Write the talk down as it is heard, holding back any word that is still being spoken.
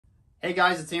Hey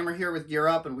guys, it's Amber here with Gear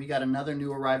Up, and we got another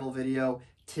new arrival video.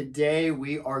 Today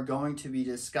we are going to be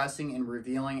discussing and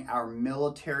revealing our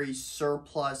military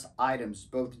surplus items,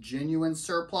 both genuine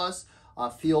surplus,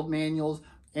 field manuals,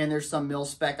 and there's some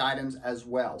mil-spec items as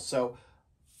well. So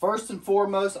first and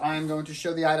foremost, I am going to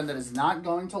show the item that is not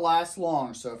going to last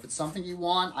long. So if it's something you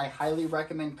want, I highly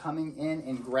recommend coming in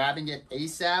and grabbing it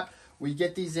ASAP. We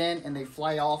get these in and they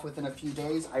fly off within a few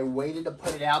days. I waited to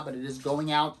put it out, but it is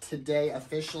going out today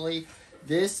officially.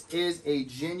 This is a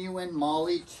genuine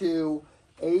MOLLE 2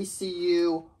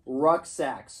 ACU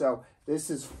rucksack. So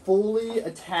this is fully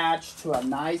attached to a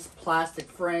nice plastic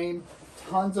frame,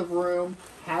 tons of room,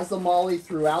 has the MOLLE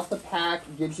throughout the pack,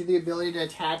 gives you the ability to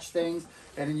attach things,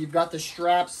 and then you've got the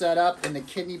strap set up and the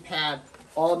kidney pad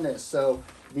on this. So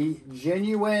the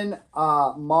genuine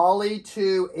MOLLE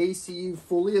 2 ACU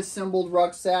fully assembled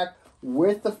rucksack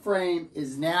with the frame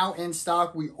is now in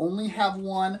stock. We only have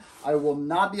one. I will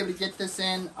not be able to get this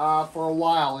in for a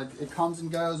while. It comes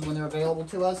and goes when they're available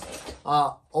to us.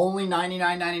 Only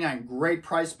 $99.99. Great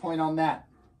price point on that.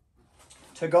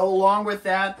 To go along with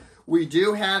that, we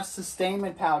do have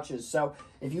sustainment pouches. So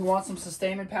if you want some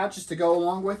sustainment pouches to go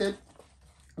along with it,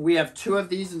 we have 2 of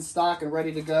these in stock and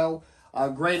ready to go. A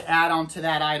great add-on to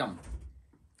that item.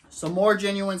 Some more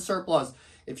genuine surplus.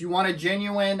 If you want a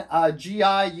genuine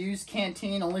GI used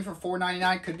canteen, only for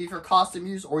 $4.99, could be for costume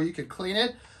use, or you could clean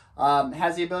it.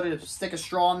 Has the ability to stick a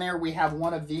straw in there. We have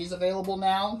one of these available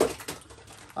now.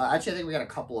 Actually, I think we got a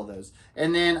couple of those.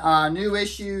 And then new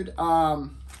issued, I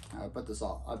put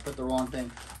the wrong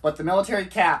thing, but the military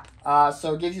cap.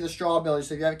 So it gives you the straw ability.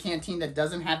 So if you have a canteen that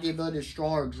doesn't have the ability to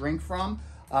straw or drink from,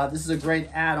 this is a great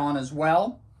add-on as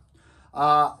well.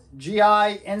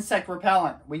 GI insect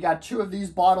repellent. We got 2 of these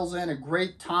bottles in. A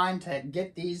great time to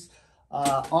get these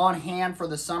on hand for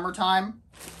the summertime.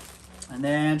 And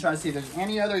then try to see if there's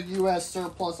any other U.S.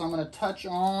 surplus I'm going to touch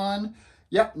on.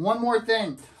 Yep, one more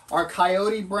thing. Our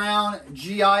Coyote Brown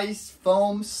GI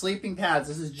foam sleeping pads.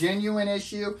 This is genuine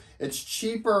issue. It's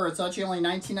cheaper. It's actually only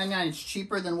 $19.99. It's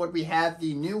cheaper than what we have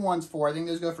the new ones for. I think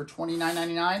those go for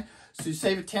 $29.99. So you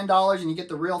save it $10 and you get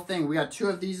the real thing. We got 2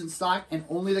 of these in stock and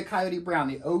only the Coyote Brown.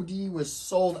 The OD was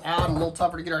sold out and a little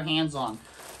tougher to get our hands on.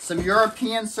 Some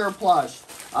European surplus.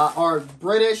 Our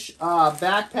British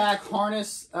backpack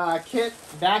harness kit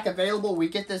back available. We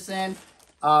get this in.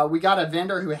 We got a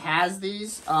vendor who has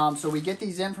these. So we get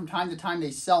these in from time to time.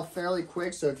 They sell fairly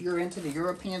quick. So if you're into the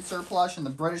European surplus and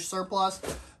the British surplus,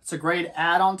 it's a great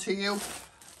add-on to you.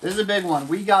 This is a big one.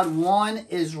 We got one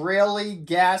Israeli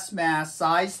gas mask,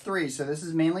 size 3. So this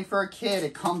is mainly for a kid.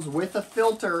 It comes with a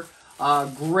filter.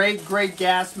 Great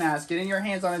gas mask. Getting your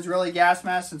hands on Israeli gas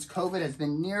mask since COVID has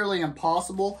been nearly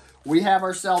impossible. We have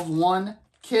ourselves one,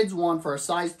 kids one, for a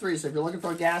size 3. So if you're looking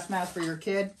for a gas mask for your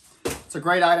kid, it's a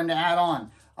great item to add on.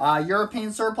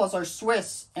 European surplus, our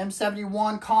Swiss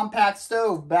M71 compact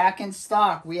stove back in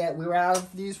stock. We were out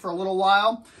of these for a little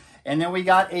while. And then we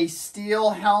got a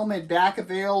steel helmet back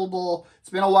available.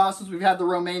 It's been a while since we've had the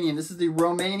Romanian. This is the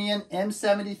Romanian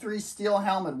M73 steel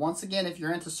helmet. Once again, if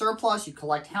you're into surplus, you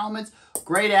collect helmets,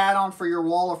 great add-on for your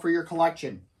wall or for your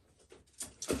collection.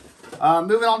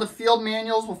 Moving on to field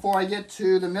manuals before I get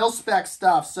to the mil-spec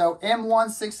stuff. So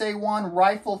M16A1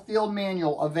 rifle field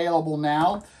manual available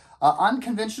now.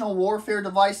 Unconventional warfare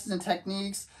devices and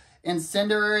techniques.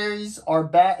 Incendiaries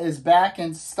is back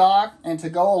in stock, and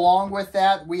to go along with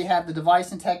that, we have the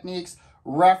device and techniques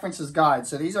references guide.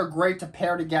 So these are great to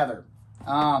pair together.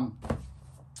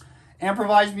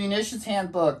 Improvised munitions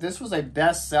handbook. This was a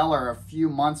bestseller a few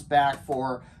months back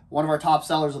for one of our top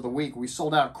sellers of the week. We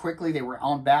sold out quickly. They were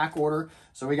on back order,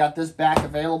 so we got this back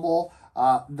available.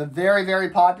 The very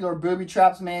popular booby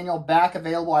traps manual back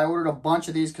available. I ordered a bunch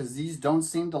of these because these don't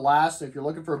seem to last. So if you're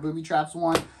looking for a booby traps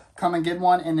one, come and get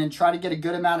one, and then try to get a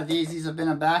good amount of these. These have been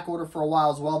in back order for a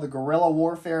while as well. The Guerrilla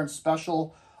Warfare and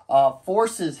Special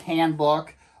Forces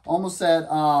Handbook. Almost said,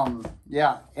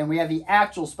 yeah. And we have the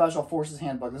actual Special Forces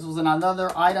Handbook. This was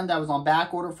another item that was on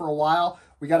back order for a while.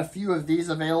 We got a few of these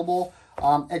available.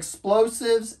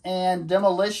 Explosives and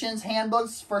Demolitions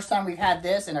Handbooks. First time we've had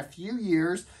this in a few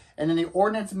years. And then the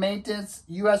Ordnance Maintenance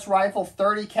U.S. Rifle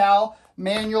 30 cal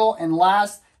manual. And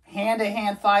last,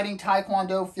 hand-to-hand fighting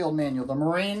Taekwondo field manual. The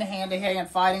Marine hand-to-hand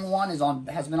fighting one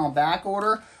has been on back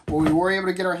order, but we were able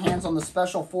to get our hands on the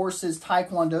Special Forces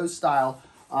Taekwondo style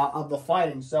of the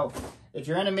fighting. So if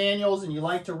you're into manuals and you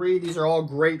like to read, these are all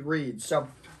great reads. So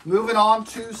moving on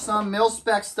to some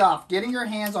mil-spec stuff. Getting your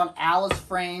hands on Alice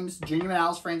frames, genuine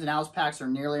Alice frames and Alice packs are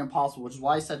nearly impossible, which is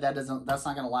why I said that's not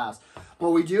going to last. But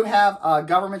we do have a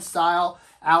government style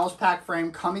Alice pack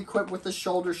frame, come equipped with the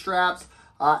shoulder straps.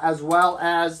 as well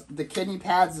as the kidney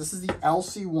pads. This is the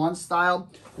LC1 style.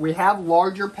 We have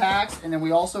larger packs, and then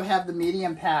we also have the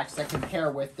medium packs that can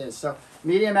pair with this. So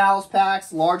medium Alice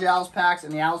packs, large Alice packs,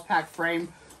 and the Alice pack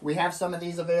frame. We have some of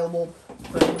these available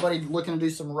for anybody looking to do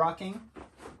some rucking.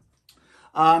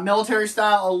 Military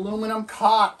style aluminum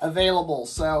cot available.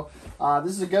 So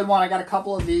this is a good one. I got a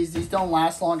couple of these. These don't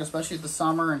last long, especially in the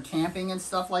summer and camping and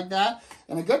stuff like that.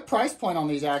 And a good price point on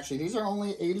these, actually. These are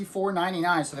only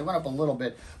 $84.99, so they went up a little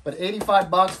bit. But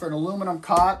 85 bucks for an aluminum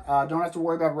cot. Don't have to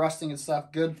worry about rusting and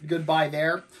stuff. Good buy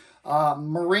there.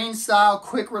 Marine style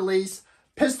quick release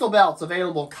pistol belts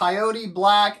available. Coyote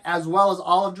black as well as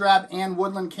olive drab and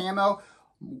woodland camo.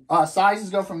 Sizes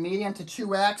go from medium to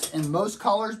 2X in most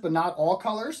colors, but not all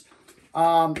colors.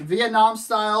 Vietnam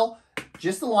style,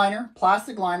 just the liner,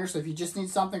 plastic liner. So if you just need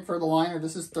something for the liner,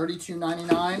 this is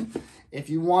 $32.99. If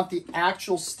you want the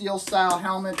actual steel style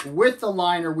helmet with the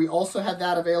liner, we also have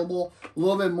that available. A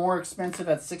little bit more expensive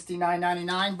at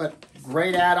 $69.99, but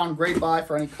great add-on, great buy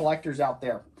for any collectors out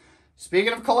there.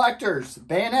 Speaking of collectors,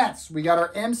 bayonets. We got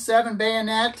our M7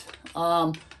 bayonet.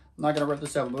 I'm not going to rip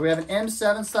this over, but we have an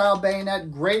M7 style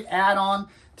bayonet. Great add-on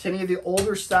to any of the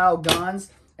older style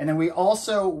guns. And then we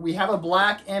have a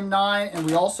black M9, and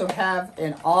we also have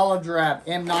an olive drab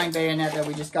M9 bayonet that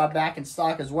we just got back in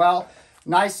stock as well.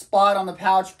 Nice spot on the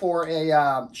pouch for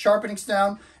a sharpening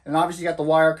stone. And obviously you got the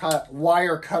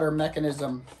wire cutter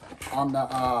mechanism on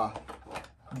the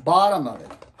bottom of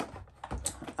it.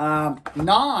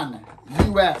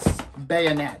 Non-US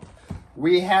bayonet.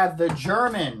 We have the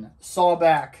German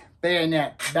sawback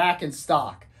bayonet back in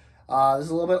stock. This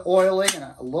is a little bit oily and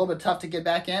a little bit tough to get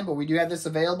back in, but we do have this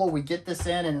available. We get this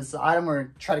in, and it's an item we're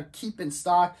going to try to keep in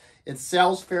stock. It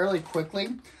sells fairly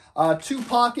quickly.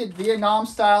 Two-pocket Vietnam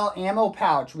style ammo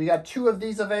pouch. We got 2 of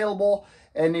these available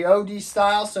in the OD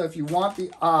style. So if you want the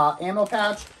ammo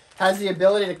pouch, has the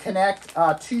ability to connect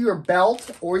to your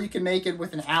belt, or you can make it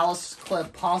with an Alice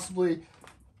clip, possibly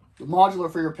modular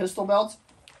for your pistol belts.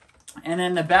 And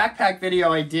then the backpack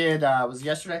video I did was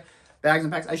yesterday, bags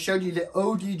and packs. I showed you the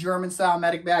OD German style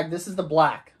medic bag. This is the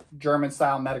black German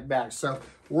style medic bag. So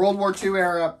World War II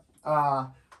era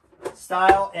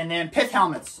style, and then pith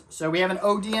helmets. So we have an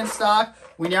OD in stock.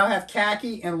 We now have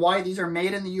khaki and white. These are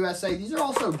made in the USA. These are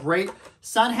also great.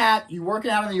 Sun hat, you working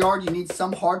out in the yard, you need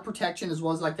some hard protection as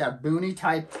well as like that boonie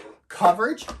type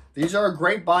coverage. These are a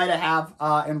great buy to have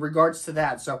in regards to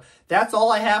that. So that's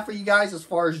all I have for you guys as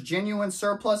far as genuine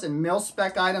surplus and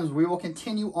mil-spec items. We will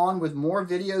continue on with more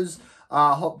videos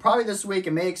probably this week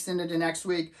and may extend into next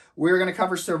week. We're going to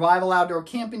cover survival outdoor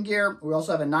camping gear. We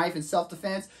also have a knife and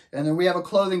self-defense. And then we have a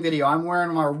clothing video. I'm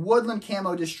wearing my Woodland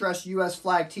Camo Distressed US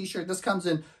Flag t-shirt. This comes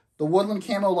in the Woodland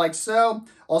Camo like so.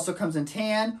 Also comes in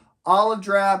tan, olive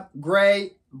drab,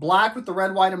 gray, black with the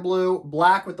red, white, and blue,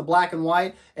 black with the black and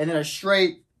white, and then a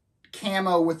straight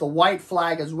camo with the white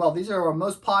flag as well. These are our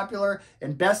most popular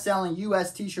and best-selling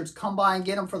US t-shirts. Come by and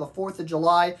get them for the 4th of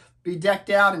July. Be decked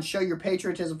out and show your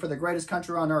patriotism for the greatest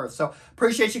country on earth. So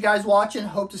appreciate you guys watching.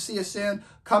 Hope to see you soon.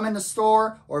 Come in the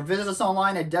store or visit us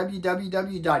online at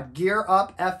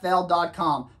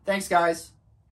www.gearupfl.com. Thanks, guys.